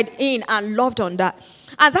that child in and loved on that.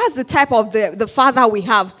 And that's the type of the father we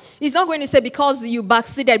have. He's not going to say because you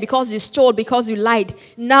backslided, because you stole, because you lied.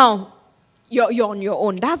 Now, you're on your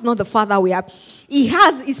own. That's not the father we have.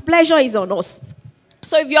 His pleasure is on us.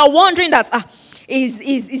 So if you're wondering that,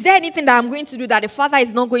 is there anything that I'm going to do that the father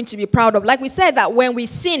is not going to be proud of? Like we said that when we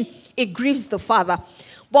sin, it grieves the father.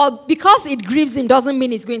 But because it grieves him doesn't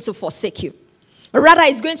mean he's going to forsake you. Rather,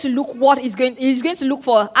 he's going to look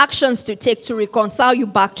for actions to take to reconcile you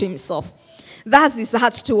back to himself. That's his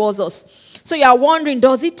heart towards us. So you are wondering,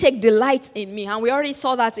 does he take delight in me? And we already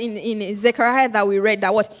saw that in Zechariah that we read,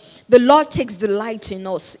 that what? The Lord takes delight in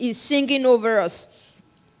us. He's singing over us.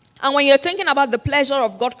 And when you're thinking about the pleasure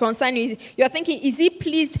of God concerning you, you're thinking, is he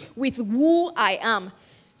pleased with who I am?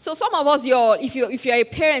 So some of us, if you're a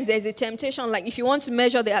parent, there's a temptation, like if you want to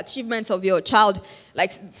measure the achievements of your child,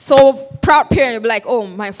 like so proud parent, you'll be like, oh,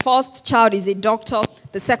 my first child is a doctor,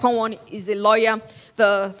 the second one is a lawyer,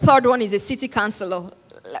 the third one is a city councillor.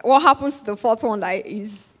 What happens to the fourth one that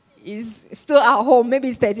is still at home? Maybe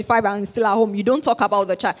he's 35 and still at home. You don't talk about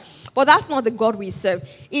the child. But that's not the God we serve.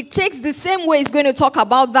 It takes the same way he's going to talk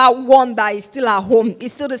about that one that is still at home.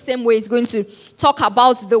 It's still the same way he's going to talk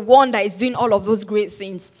about the one that is doing all of those great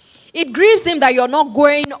things. It grieves him that you're not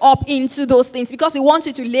going up into those things because he wants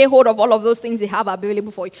you to lay hold of all of those things they have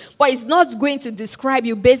available for you. But he's not going to describe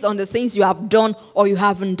you based on the things you have done or you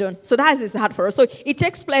haven't done. So that is his heart for us. So it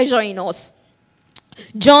takes pleasure in us.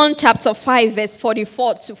 John chapter 5, verse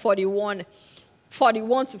 44 to 41.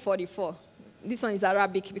 41 to 44. This one is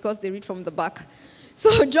Arabic because they read from the back.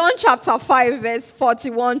 So John chapter 5, verse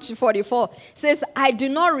 41 to 44 says, I do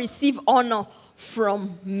not receive honor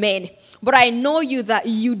from men, but I know you that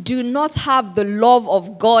you do not have the love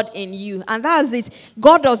of God in you. And that is it.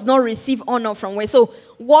 God does not receive honor from men. So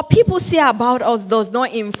what people say about us does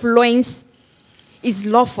not influence his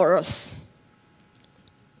love for us.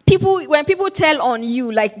 When people tell on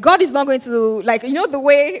you, like God is not going to, like, you know the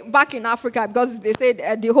way back in Africa, because they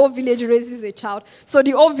said the whole village raises a child, so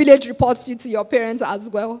the whole village reports you to your parents as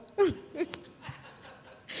well.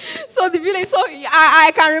 So the village, so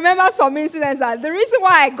I can remember some incidents that the reason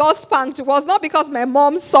why I got spanked was not because my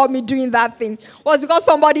mom saw me doing that thing, was because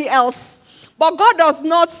somebody else. But God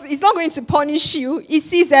he's not going to punish you. He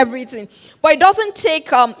sees everything. But it doesn't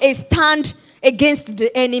take a stand against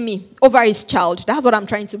the enemy over his child. That's what I'm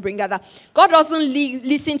trying to bring out. God doesn't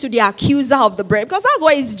listen to the accuser of the brethren, because that's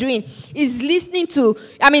what he's doing. He's listening to,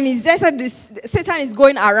 Satan is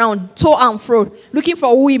going around to and fro, looking for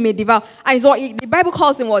who he may devour. And the Bible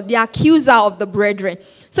calls him what? The accuser of the brethren.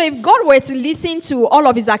 So if God were to listen to all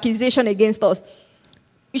of his accusation against us,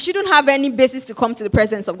 we shouldn't have any basis to come to the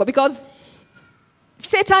presence of God, because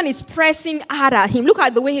Satan is pressing hard at him. Look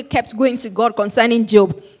at the way he kept going to God concerning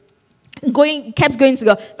Job. Kept going to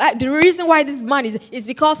God. Like, the reason why this man is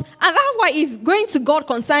because, and that's why he's going to God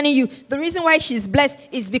concerning you. The reason why she's blessed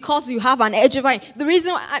is because you have an edge over him. The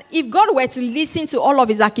reason, if God were to listen to all of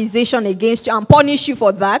his accusation against you and punish you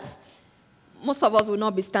for that, most of us will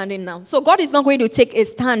not be standing now. So God is not going to take a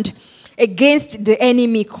stand against the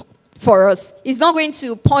enemy for us. He's not going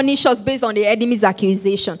to punish us based on the enemy's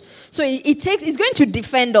accusation. So it's going to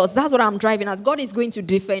defend us. That's what I'm driving at. God is going to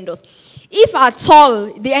defend us. If at all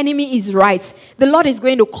the enemy is right, the Lord is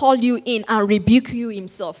going to call you in and rebuke you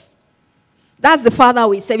himself. That's the Father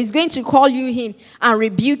we serve. He's going to call you in and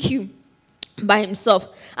rebuke you by himself.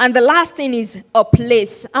 And the last thing is a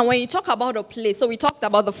place. And when you talk about a place, so we talked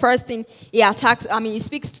about the first thing he attacks, he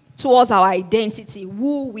speaks towards our identity,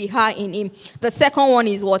 who we are in him. The second one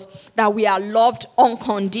is what? That we are loved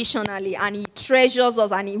unconditionally and he treasures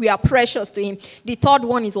us and we are precious to him. The third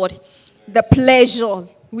one is what? The pleasure.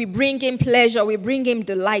 We bring him pleasure. We bring him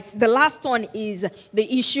delight. The last one is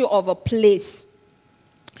the issue of a place.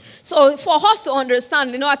 So for us to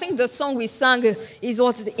understand, I think the song we sang is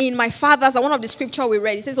what? In my Father's, one of the scripture we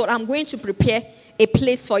read, it says what? I'm going to prepare a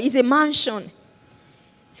place for you. It's a mansion.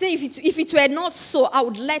 Say if it were not so, I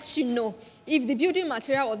would let you know. If the building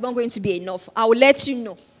material was not going to be enough, I will let you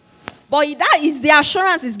know. But that is the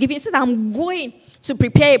assurance is given. It says, I'm going to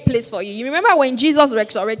prepare a place for you. You remember when Jesus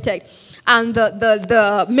resurrected and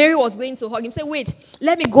the Mary was going to hug him, say, wait,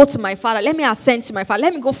 let me go to my Father. Let me ascend to my Father.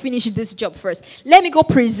 Let me go finish this job first. Let me go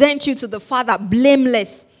present you to the Father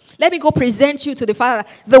blameless. Let me go present you to the Father.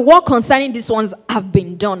 The work concerning these ones have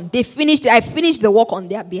been done. They finished. I finished the work on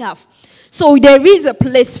their behalf. So there is a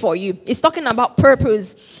place for you. It's talking about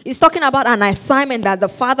purpose. It's talking about an assignment that the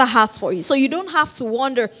Father has for you. So you don't have to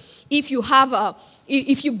wonder if you have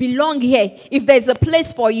if you belong here, if there's a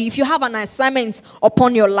place for you, if you have an assignment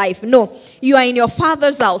upon your life. No, you are in your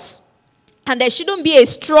Father's house. And there shouldn't be a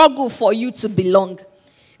struggle for you to belong.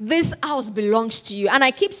 This house belongs to you. And I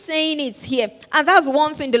keep saying it here. And that's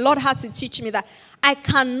one thing the Lord had to teach me, that I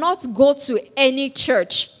cannot go to any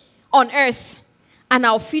church on earth and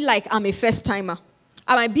I'll feel like I'm a first timer.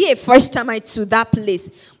 I might be a first timer to that place,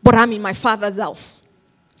 but I'm in my Father's house.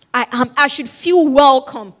 I should feel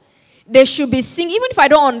welcome. They should be singing, even if I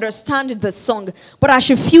don't understand the song, but I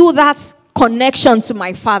should feel that connection to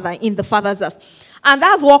my Father in the Father's house. And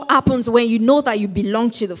that's what happens when you know that you belong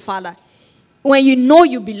to the Father. When you know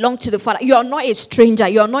you belong to the Father, you are not a stranger.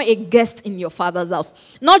 You are not a guest in your Father's house.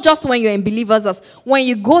 Not just when you're in believers' house. When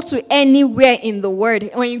you go to anywhere in the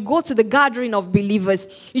Word, when you go to the gathering of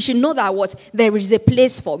believers, you should know that what? There is a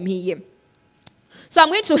place for me here. So I'm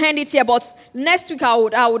going to end it here, but next week I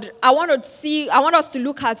want us to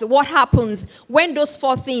look at what happens when these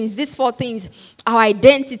four things, our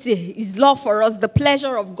identity, His love for us, the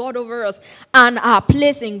pleasure of God over us, and our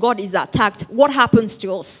place in God is attacked. What happens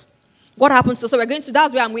to us? What happens to us? So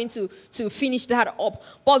that's where I'm going to finish that up.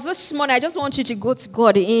 But this morning, I just want you to go to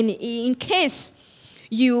God in case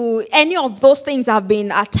any of those things have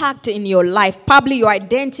been attacked in your life, probably your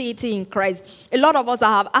identity in Christ. A lot of us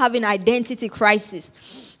are having identity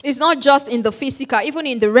crisis. It's not just in the physical, even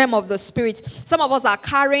in the realm of the spirit. Some of us are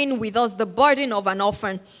carrying with us the burden of an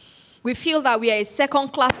orphan. We feel that we are a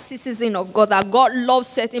second-class citizen of God, that God loves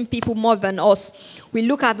certain people more than us. We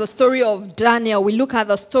look at the story of Daniel, we look at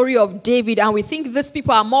the story of David, and we think these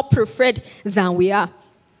people are more preferred than we are.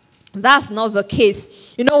 That's not the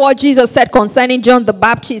case. You know what Jesus said concerning John the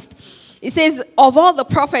Baptist? He says, of all the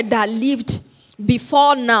prophets that lived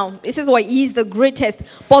before now, he says, well, he is the greatest.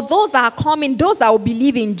 But those that are coming, those that will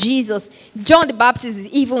believe in Jesus, John the Baptist is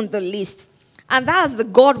even the least. And that's the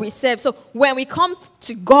God we serve. So when we come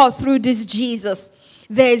to God through this Jesus,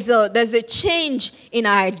 there's a change in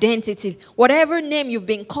our identity. Whatever name you've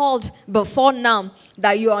been called before now,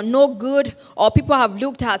 that you are no good, or people have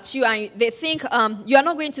looked at you and they think you are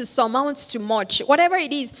not going to amount to much, whatever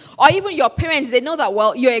it is, or even your parents, they know that,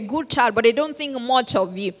 well, you're a good child, but they don't think much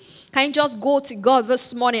of you. Can you just go to God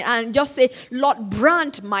this morning and just say, Lord,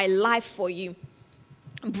 brand my life for you.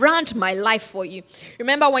 Brand my life for you.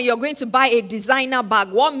 Remember, when you're going to buy a designer bag,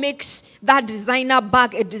 what makes that designer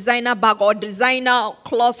bag a designer bag, or designer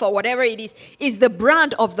cloth, or whatever it is the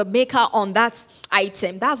brand of the maker on that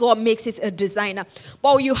item. That's what makes it a designer.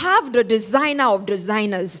 But you have the designer of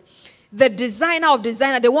designers. The designer of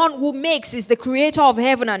designer, the one who makes, is the creator of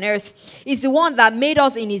heaven and earth. Is the one that made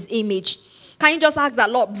us in His image. Can you just ask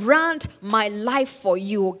that, Lord, brand my life for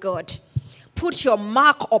you, oh God? Put your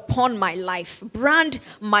mark upon my life. Brand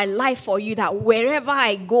my life for you, that wherever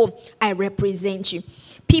I go, I represent you.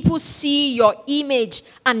 People see your image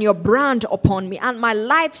and your brand upon me, and my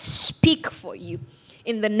life speak for you.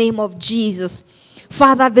 In the name of Jesus.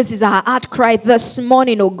 Father, this is our heart cry this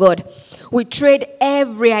morning, oh God. We trade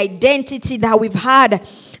every identity that we've had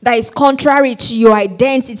that is contrary to your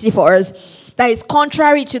identity for us, that is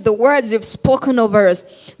contrary to the words you've spoken over us.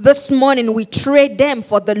 This morning, we trade them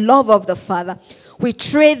for the love of the Father. We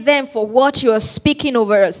trade them for what you are speaking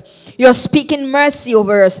over us. You are speaking mercy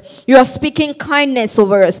over us. You are speaking kindness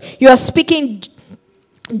over us. You are speaking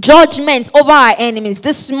judgment over our enemies.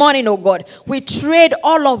 This morning, oh God, we trade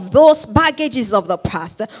all of those baggages of the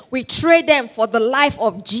past. We trade them for the life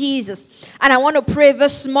of Jesus. And I want to pray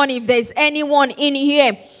this morning, if there's anyone in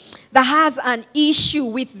here that has an issue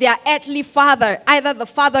with their earthly father, either the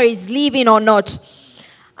father is living or not,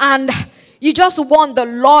 and you just want the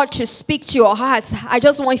Lord to speak to your heart. I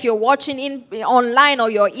just want, if you're watching online or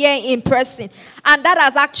you're here in person, and that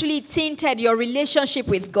has actually tainted your relationship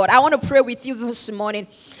with God, I want to pray with you this morning.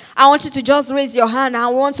 I want you to just raise your hand. I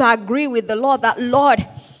want to agree with the Lord that, Lord,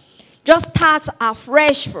 just start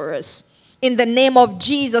afresh for us. In the name of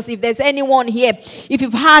Jesus, if there's anyone here, if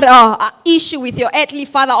you've had an issue with your earthly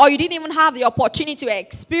father, or you didn't even have the opportunity to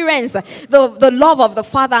experience the love of the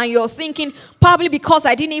Father, and you're thinking, probably because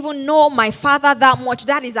I didn't even know my father that much,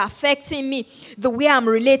 that is affecting me, the way I'm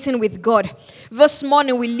relating with God. This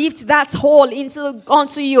morning, we lift that hole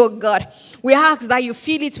onto you, God. We ask that you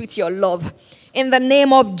fill it with your love. In the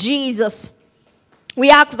name of Jesus. We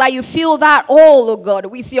ask that you fill that hole, oh God,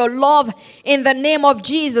 with your love in the name of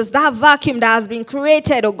Jesus. That vacuum that has been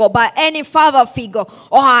created, oh God, by any father figure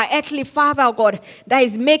or our earthly father, oh God, that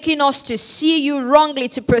is making us to see you wrongly,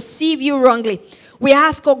 to perceive you wrongly. We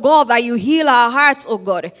ask, oh God, that you heal our hearts, oh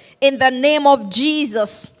God, in the name of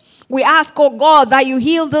Jesus. We ask, oh God, that you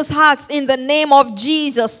heal those hearts in the name of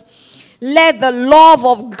Jesus. Let the love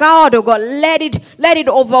of God, oh God, let it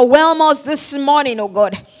overwhelm us this morning, oh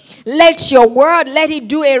God. Let your word, let it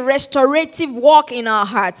do a restorative work in our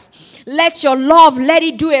hearts. Let your love, let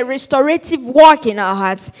it do a restorative work in our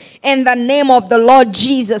hearts. In the name of the Lord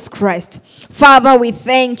Jesus Christ. Father, we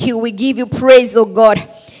thank you. We give you praise, oh God.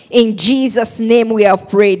 In Jesus' name we have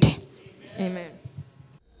prayed.